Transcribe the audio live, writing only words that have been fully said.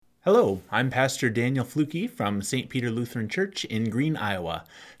Hello, I'm Pastor Daniel Fluke from St. Peter Lutheran Church in Green, Iowa.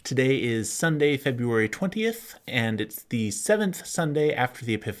 Today is Sunday, February 20th, and it's the seventh Sunday after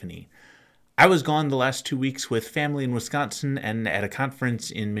the Epiphany. I was gone the last 2 weeks with family in Wisconsin and at a conference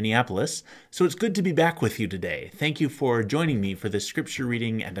in Minneapolis, so it's good to be back with you today. Thank you for joining me for this scripture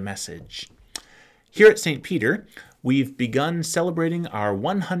reading and a message. Here at St. Peter, we've begun celebrating our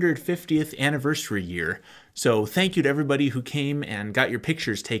 150th anniversary year, so thank you to everybody who came and got your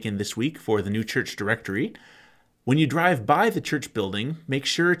pictures taken this week for the new church directory. When you drive by the church building, make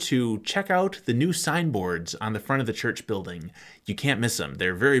sure to check out the new signboards on the front of the church building. You can't miss them.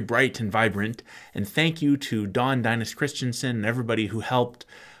 They're very bright and vibrant, and thank you to Dawn Dynas Christensen and everybody who helped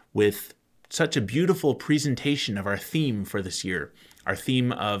with such a beautiful presentation of our theme for this year. Our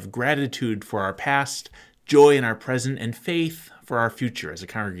theme of gratitude for our past, joy in our present, and faith for our future as a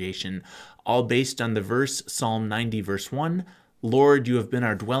congregation, all based on the verse Psalm 90, verse 1, Lord, you have been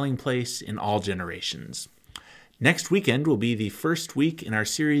our dwelling place in all generations. Next weekend will be the first week in our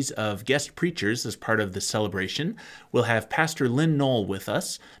series of guest preachers as part of the celebration. We'll have Pastor Lynn Knoll with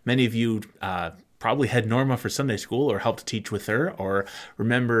us. Many of you probably had Norma for Sunday school or helped teach with her, or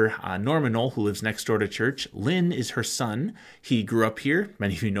remember Norma Knoll, who lives next door to church. Lynn is her son. He grew up here.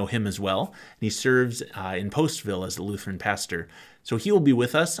 Many of you know him as well. And he serves in Postville as a Lutheran pastor. So he will be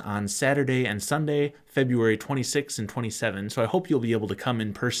with us on Saturday and Sunday, February 26 and 27. So I hope you'll be able to come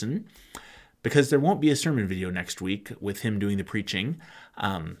in person, because there won't be a sermon video next week with him doing the preaching.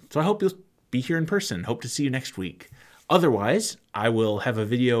 So I hope you'll be here in person. Hope to see you next week. Otherwise, I will have a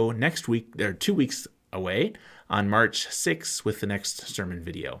video next week, or 2 weeks away, on March 6th with the next sermon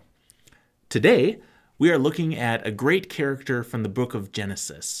video. Today, we are looking at a great character from the book of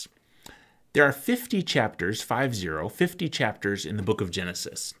Genesis. There are 50 chapters, 50 chapters in the book of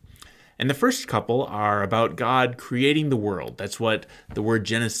Genesis. And the first couple are about God creating the world. That's what the word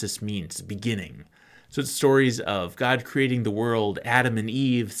Genesis means, beginning. So it's stories of God creating the world, Adam and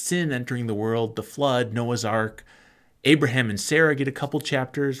Eve, sin entering the world, the flood, Noah's Ark. Abraham and Sarah get a couple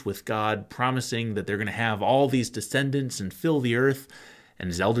chapters with God promising that they're going to have all these descendants and fill the earth. And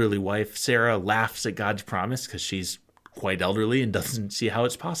his elderly wife, Sarah, laughs at God's promise because she's quite elderly and doesn't see how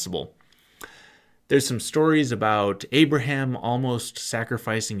it's possible. There's some stories about Abraham almost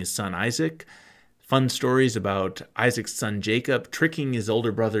sacrificing his son Isaac. Fun stories about Isaac's son Jacob tricking his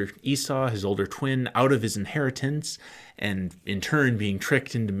older brother Esau, his older twin, out of his inheritance, and in turn being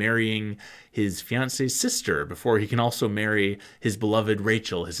tricked into marrying his fiance's sister before he can also marry his beloved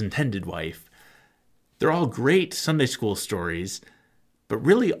Rachel, his intended wife. They're all great Sunday school stories, but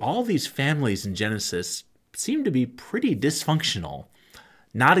really all these families in Genesis seem to be pretty dysfunctional.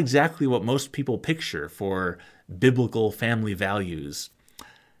 Not exactly what most people picture for biblical family values.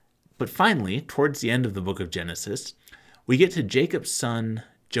 But finally, towards the end of the book of Genesis, we get to Jacob's son,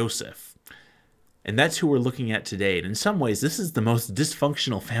 Joseph. And that's who we're looking at today. And in some ways, this is the most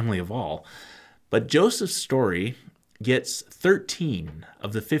dysfunctional family of all. But Joseph's story gets 13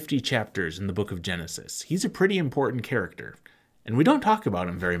 of the 50 chapters in the book of Genesis. He's a pretty important character, and we don't talk about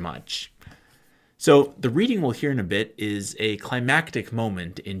him very much. So the reading we'll hear in a bit is a climactic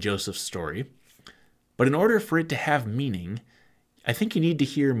moment in Joseph's story. But in order for it to have meaning, I think you need to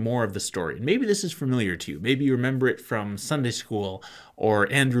hear more of the story. And maybe this is familiar to you. Maybe you remember it from Sunday school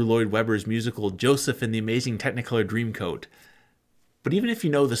or Andrew Lloyd Webber's musical Joseph and the Amazing Technicolor Dreamcoat. But even if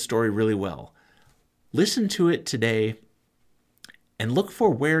you know the story really well, listen to it today and look for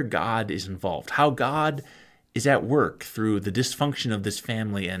where God is involved, how God is at work through the dysfunction of this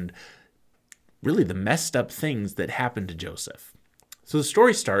family and really the messed up things that happened to Joseph. So the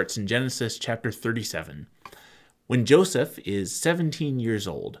story starts in Genesis chapter 37, when Joseph is 17 years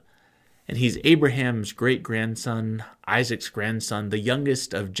old, and he's Abraham's great-grandson, Isaac's grandson, the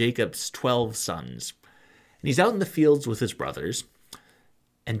youngest of Jacob's 12 sons. And he's out in the fields with his brothers,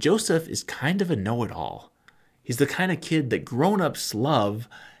 and Joseph is kind of a know-it-all. He's the kind of kid that grown-ups love,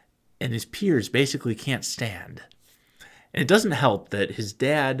 and his peers basically can't stand. And it doesn't help that his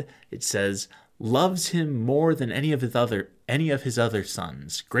dad, it says, loves him more than any of his other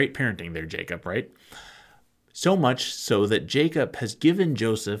sons. Great parenting there, Jacob, right? So much so that Jacob has given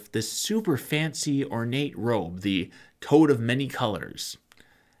Joseph this super fancy, ornate robe, the coat of many colors.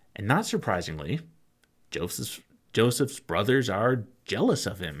 And not surprisingly, Joseph's brothers are jealous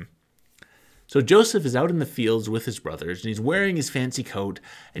of him. So Joseph is out in the fields with his brothers, and he's wearing his fancy coat,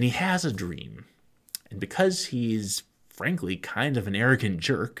 and he has a dream. And because he's, frankly, kind of an arrogant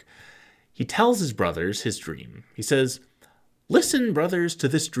jerk, he tells his brothers his dream. He says, "Listen, brothers, to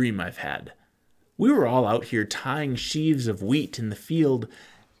this dream I've had. We were all out here tying sheaves of wheat in the field,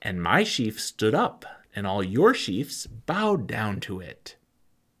 and my sheaf stood up, and all your sheaves bowed down to it."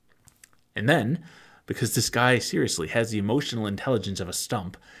 And then, because this guy seriously has the emotional intelligence of a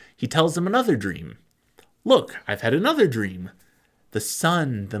stump, he tells them another dream. Look, I've had another dream. The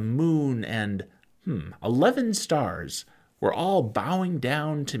sun, the moon, and 11 stars were all bowing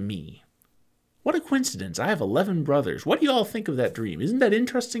down to me. What a coincidence. I have 11 brothers. What do you all think of that dream? Isn't that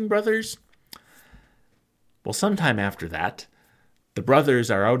interesting, brothers? Well, sometime after that, the brothers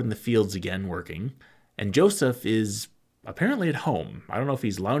are out in the fields again working, and Joseph is apparently at home. I don't know if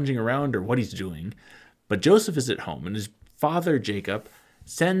he's lounging around or what he's doing, but Joseph is at home, and his father, Jacob,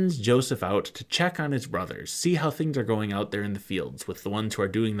 sends Joseph out to check on his brothers, see how things are going out there in the fields with the ones who are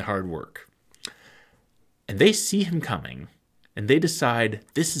doing the hard work. And they see him coming, and they decide,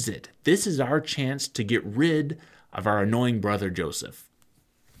 this is it. This is our chance to get rid of our annoying brother Joseph.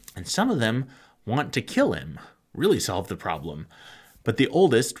 And some of them want to kill him, really solve the problem. But the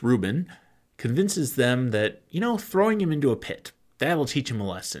oldest, Reuben, convinces them that, throwing him into a pit, that'll teach him a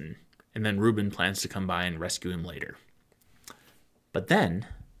lesson. And then Reuben plans to come by and rescue him later. But then,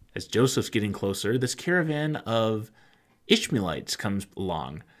 as Joseph's getting closer, this caravan of Ishmaelites comes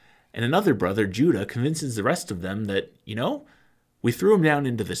along. And another brother, Judah, convinces the rest of them that, we threw him down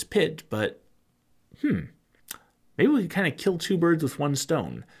into this pit, but, maybe we can kind of kill two birds with one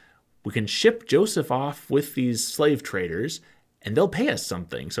stone. We can ship Joseph off with these slave traders, and they'll pay us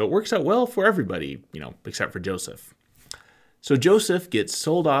something. So it works out well for everybody, except for Joseph. So Joseph gets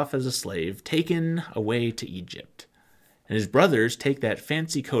sold off as a slave, taken away to Egypt. And his brothers take that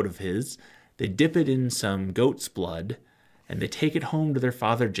fancy coat of his, they dip it in some goat's blood, and they take it home to their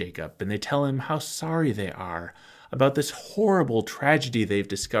father Jacob, and they tell him how sorry they are about this horrible tragedy they've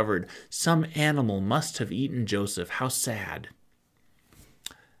discovered. Some animal must have eaten Joseph. How sad.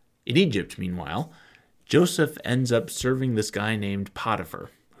 In Egypt, meanwhile, Joseph ends up serving this guy named Potiphar,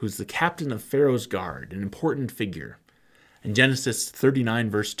 who's the captain of Pharaoh's guard, an important figure. And Genesis 39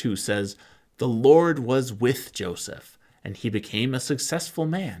 verse 2 says, "The Lord was with Joseph, and he became a successful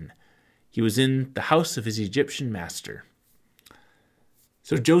man. He was in the house of his Egyptian master."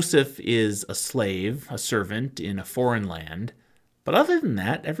 So Joseph is a slave, a servant in a foreign land. But other than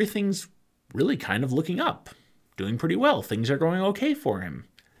that, everything's really kind of looking up, doing pretty well. Things are going okay for him.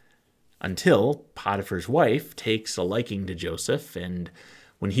 Until Potiphar's wife takes a liking to Joseph, and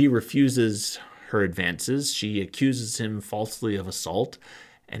when he refuses her advances, she accuses him falsely of assault,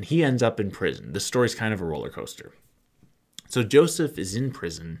 and he ends up in prison. This story's kind of a roller coaster. So Joseph is in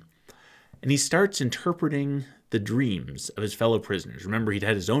prison, and he starts interpreting the dreams of his fellow prisoners. Remember, he'd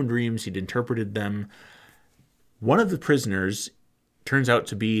had his own dreams, he'd interpreted them. One of the prisoners turns out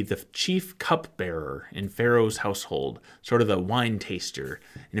to be the chief cupbearer in Pharaoh's household, sort of the wine taster,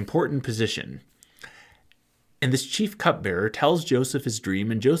 an important position. And this chief cupbearer tells Joseph his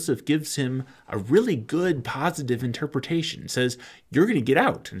dream, and Joseph gives him a really good, positive interpretation. Says, "You're going to get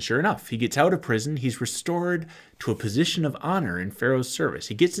out." And sure enough, he gets out of prison. He's restored to a position of honor in Pharaoh's service.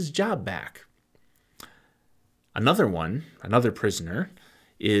 He gets his job back. Another prisoner,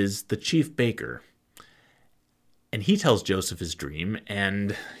 is the chief baker. And he tells Joseph his dream,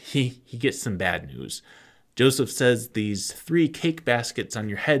 and he gets some bad news. Joseph says, "These 3 cake baskets on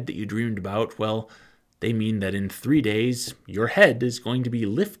your head that you dreamed about, well, they mean that in 3 days, your head is going to be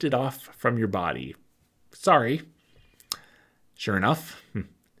lifted off from your body. Sorry." Sure enough,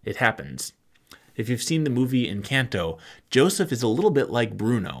 it happens. If you've seen the movie Encanto, Joseph is a little bit like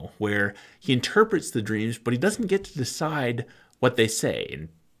Bruno, where he interprets the dreams, but he doesn't get to decide what they say. And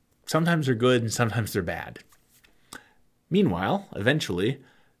sometimes they're good and sometimes they're bad. Meanwhile, eventually,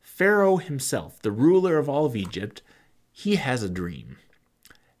 Pharaoh himself, the ruler of all of Egypt, he has a dream.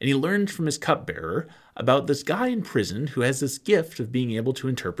 And he learns from his cupbearer about this guy in prison who has this gift of being able to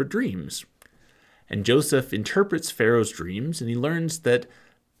interpret dreams. And Joseph interprets Pharaoh's dreams, and he learns that,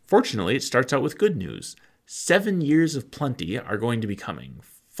 fortunately, it starts out with good news. 7 years of plenty are going to be coming,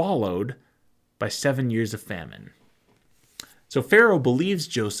 followed by 7 years of famine. So Pharaoh believes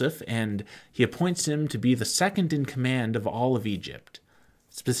Joseph, and he appoints him to be the second in command of all of Egypt.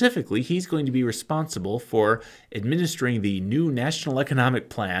 Specifically, he's going to be responsible for administering the new national economic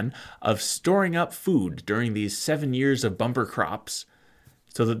plan of storing up food during these 7 years of bumper crops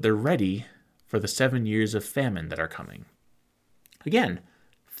so that they're ready for the 7 years of famine that are coming. Again,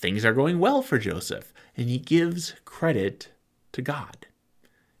 things are going well for Joseph, and he gives credit to God.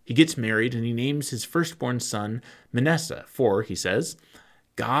 He gets married, and he names his firstborn son Manasseh, for, he says,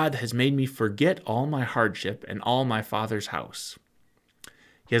 "God has made me forget all my hardship and all my father's house."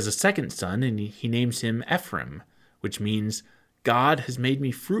 He has a second son, and he names him Ephraim, which means, "God has made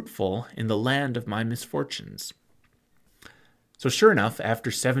me fruitful in the land of my misfortunes." So sure enough, after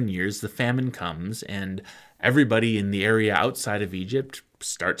 7 years, the famine comes, and everybody in the area outside of Egypt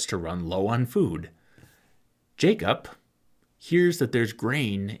starts to run low on food. Jacob hears that there's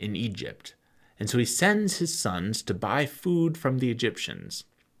grain in Egypt, and so he sends his sons to buy food from the Egyptians.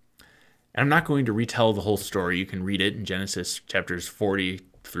 And I'm not going to retell the whole story. You can read it in Genesis chapters 40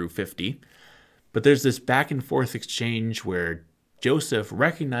 through 50. But there's this back and forth exchange where Joseph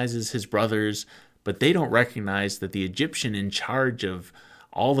recognizes his brothers, but they don't recognize that the Egyptian in charge of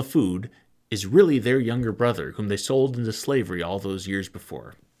all the food is really their younger brother, whom they sold into slavery all those years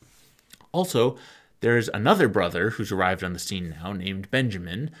before. Also, there's another brother who's arrived on the scene now, named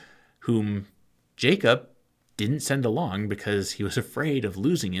Benjamin, whom Jacob didn't send along because he was afraid of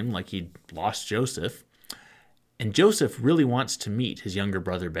losing him like he'd lost Joseph. And Joseph really wants to meet his younger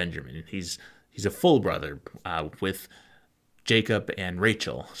brother Benjamin. He's a full brother with Jacob and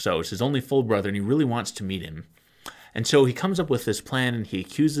Rachel. So it's his only full brother, and he really wants to meet him. And so he comes up with this plan, and he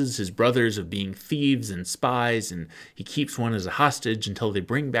accuses his brothers of being thieves and spies, and he keeps one as a hostage until they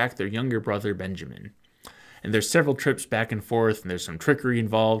bring back their younger brother Benjamin. And there's several trips back and forth, and there's some trickery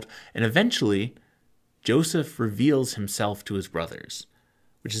involved, and eventually Joseph reveals himself to his brothers,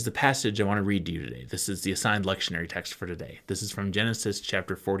 which is the passage I want to read to you today. This is the assigned lectionary text for today. This is from Genesis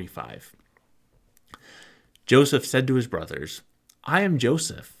chapter 45. Joseph said to his brothers, "I am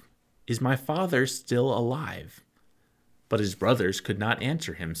Joseph. Is my father still alive?" But his brothers could not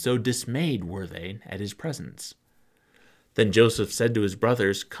answer him, so dismayed were they at his presence. Then Joseph said to his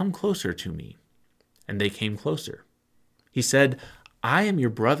brothers, "Come closer to me." And they came closer. He said, "I am your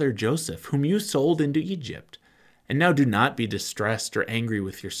brother Joseph, whom you sold into Egypt. And now do not be distressed or angry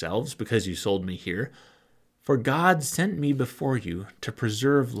with yourselves because you sold me here. For God sent me before you to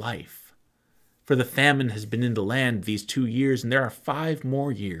preserve life. For the famine has been in the land these 2 years, and there are 5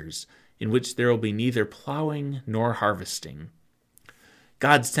 more years in which there will be neither plowing nor harvesting.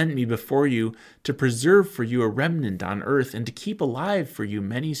 God sent me before you to preserve for you a remnant on earth and to keep alive for you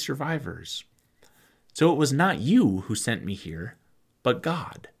many survivors. So it was not you who sent me here, but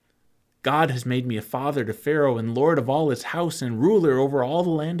God. God has made me a father to Pharaoh and lord of all his house and ruler over all the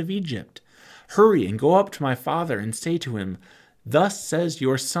land of Egypt. Hurry and go up to my father and say to him, 'Thus says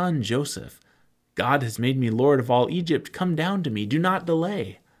your son Joseph, God has made me lord of all Egypt. Come down to me. Do not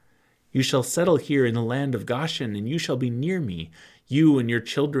delay. You shall settle here in the land of Goshen, and you shall be near me, you and your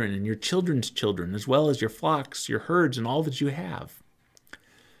children and your children's children, as well as your flocks, your herds, and all that you have.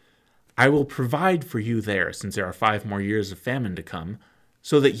 I will provide for you there, since there are 5 more years of famine to come,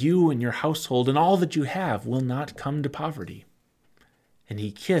 so that you and your household and all that you have will not come to poverty.' And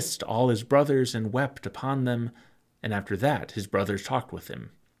he kissed all his brothers and wept upon them, and after that his brothers talked with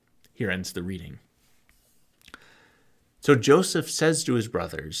him." Here ends the reading. So Joseph says to his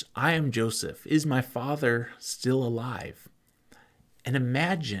brothers, "I am Joseph. Is my father still alive?" And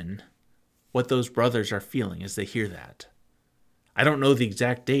imagine what those brothers are feeling as they hear that. I don't know the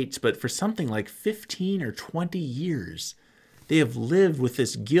exact dates, but for something like 15 or 20 years, they have lived with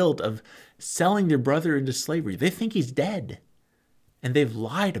this guilt of selling their brother into slavery. They think he's dead, and they've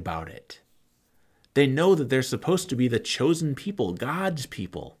lied about it. They know that they're supposed to be the chosen people, God's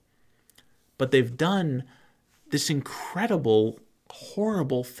people, but they've done this incredible,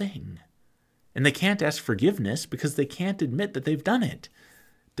 horrible thing. And they can't ask forgiveness because they can't admit that they've done it.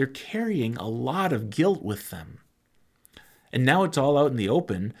 They're carrying a lot of guilt with them. And now it's all out in the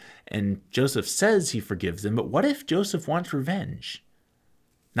open, and Joseph says he forgives them, but what if Joseph wants revenge?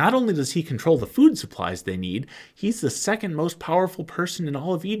 Not only does he control the food supplies they need, he's the second most powerful person in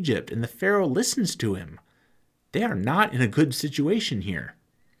all of Egypt, and the Pharaoh listens to him. They are not in a good situation here.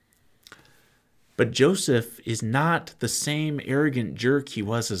 But Joseph is not the same arrogant jerk he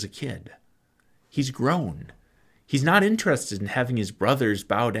was as a kid. He's grown. He's not interested in having his brothers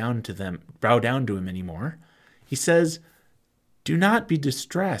bow down to him anymore. He says, "Do not be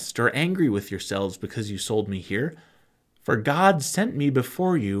distressed or angry with yourselves because you sold me here, for God sent me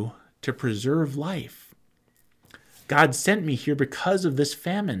before you to preserve life. God sent me here because of this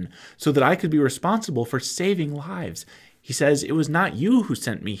famine, so that I could be responsible for saving lives." He says, "It was not you who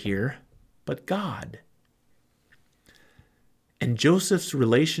sent me here, but God." And Joseph's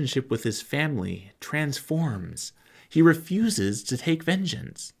relationship with his family transforms. He refuses to take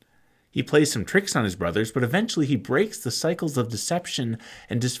vengeance. He plays some tricks on his brothers, but eventually he breaks the cycles of deception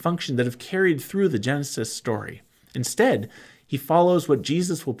and dysfunction that have carried through the Genesis story. Instead, he follows what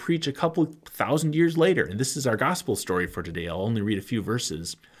Jesus will preach a couple 1,000 years later, and this is our gospel story for today. I'll only read a few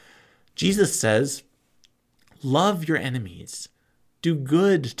verses. Jesus says, "Love your enemies. Do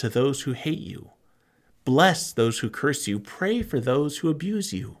good to those who hate you. Bless those who curse you. Pray for those who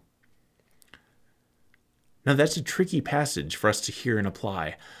abuse you." Now that's a tricky passage for us to hear and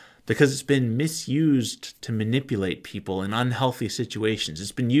apply. because it's been misused to manipulate people in unhealthy situations.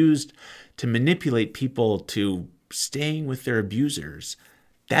 It's been used to manipulate people to staying with their abusers.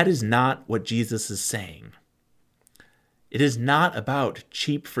 That is not what Jesus is saying. It is not about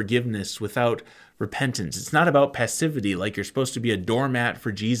cheap forgiveness without repentance. It's not about passivity, like you're supposed to be a doormat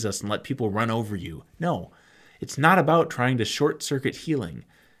for Jesus and let people run over you. No, it's not about trying to short-circuit healing.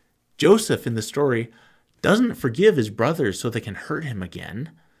 Joseph in the story doesn't forgive his brothers so they can hurt him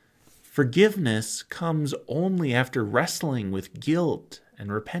again. Forgiveness comes only after wrestling with guilt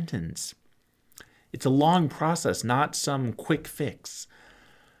and repentance. It's a long process, not some quick fix.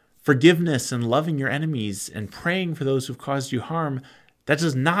 Forgiveness and loving your enemies and praying for those who've caused you harm, that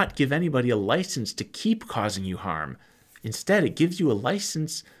does not give anybody a license to keep causing you harm. Instead, it gives you a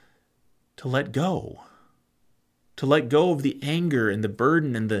license to let go. To let go of the anger and the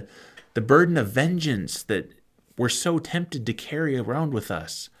burden and the burden of vengeance that we're so tempted to carry around with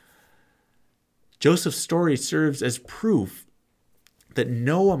us. Joseph's story serves as proof that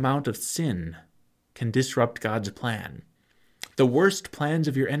no amount of sin can disrupt God's plan. The worst plans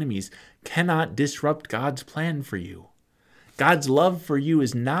of your enemies cannot disrupt God's plan for you. God's love for you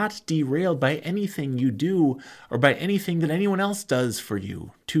is not derailed by anything you do or by anything that anyone else does for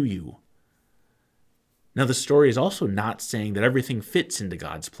you, to you. Now, the story is also not saying that everything fits into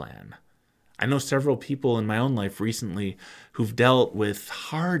God's plan. I know several people in my own life recently who've dealt with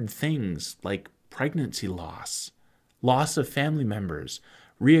hard things like pregnancy loss, loss of family members,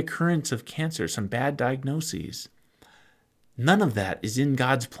 reoccurrence of cancer, some bad diagnoses. None of that is in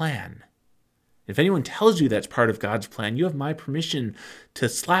God's plan. If anyone tells you that's part of God's plan, you have my permission to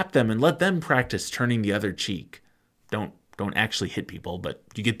slap them and let them practice turning the other cheek. Don't actually hit people, but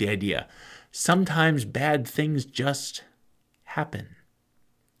you get the idea. Sometimes bad things just happen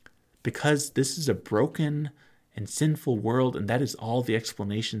because this is a broken and sinful world, and that is all the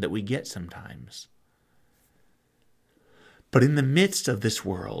explanation that we get sometimes. But in the midst of this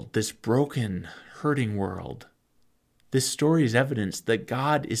world, this broken, hurting world, this story is evidence that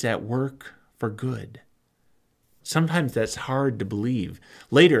God is at work for good. Sometimes that's hard to believe.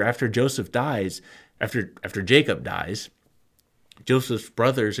 Later, after Jacob dies, Joseph's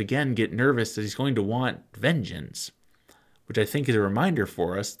brothers again get nervous that he's going to want vengeance, which I think is a reminder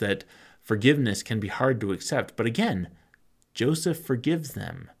for us that forgiveness can be hard to accept. But again, Joseph forgives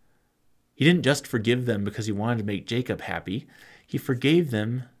them. He didn't just forgive them because he wanted to make Jacob happy. He forgave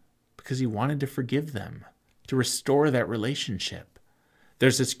them because he wanted to forgive them, to restore that relationship.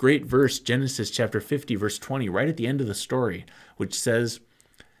 There's this great verse, Genesis chapter 50, verse 20, right at the end of the story, which says,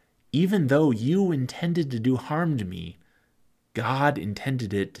 "Even though you intended to do harm to me, God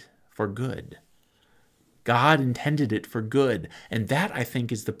intended it for good." God intended it for good. And that, I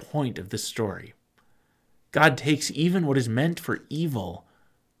think, is the point of this story. God takes even what is meant for evil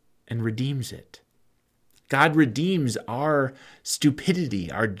and redeems it. God redeems our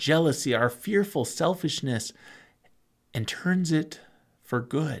stupidity, our jealousy, our fearful selfishness, and turns it for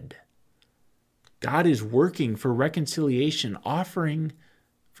good. God is working for reconciliation, offering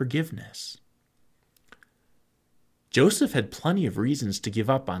forgiveness. Joseph had plenty of reasons to give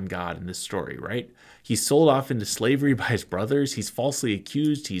up on God in this story, right? He's sold off into slavery by his brothers. He's falsely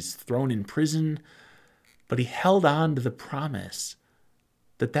accused. He's thrown in prison. But he held on to the promise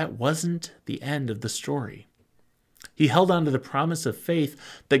that wasn't the end of the story. He held on to the promise of faith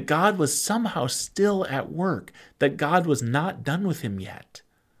that God was somehow still at work, that God was not done with him yet.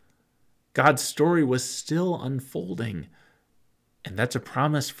 God's story was still unfolding, and that's a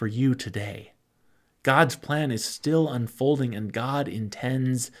promise for you today. God's plan is still unfolding, and God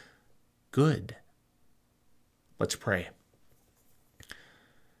intends good. Let's pray.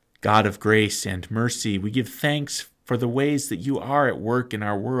 God of grace and mercy, we give thanks for the ways that you are at work in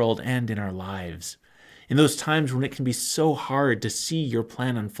our world and in our lives. In those times when it can be so hard to see your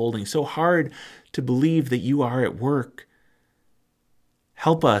plan unfolding, so hard to believe that you are at work,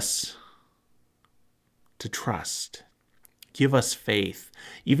 help us to trust. Give us faith.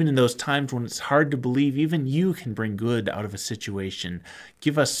 Even in those times when it's hard to believe, even you can bring good out of a situation.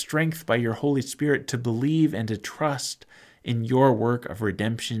 Give us strength by your Holy Spirit to believe and to trust in your work of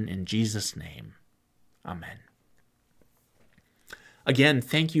redemption in Jesus' name. Amen. Again,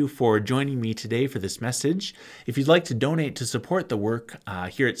 thank you for joining me today for this message. If you'd like to donate to support the work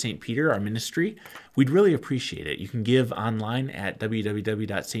here at St. Peter, our ministry, we'd really appreciate it. You can give online at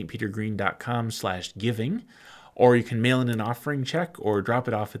www.stpetergreen.com/giving, or you can mail in an offering check or drop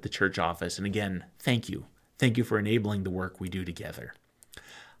it off at the church office. And again, thank you. Thank you for enabling the work we do together.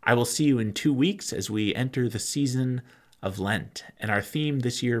 I will see you in 2 weeks as we enter the season of Lent. And our theme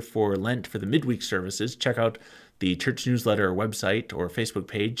this year for Lent for the midweek services, check out the church newsletter or website or Facebook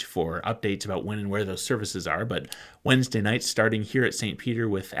page for updates about when and where those services are. But Wednesday nights starting here at St. Peter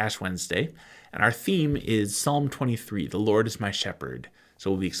with Ash Wednesday. And our theme is Psalm 23, The Lord is my shepherd. So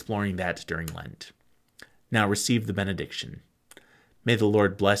we'll be exploring that during Lent. Now receive the benediction. May the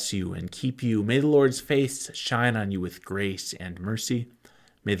Lord bless you and keep you. May the Lord's face shine on you with grace and mercy.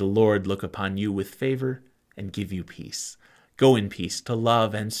 May the Lord look upon you with favor and give you peace. Go in peace to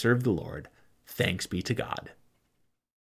love and serve the Lord. Thanks be to God.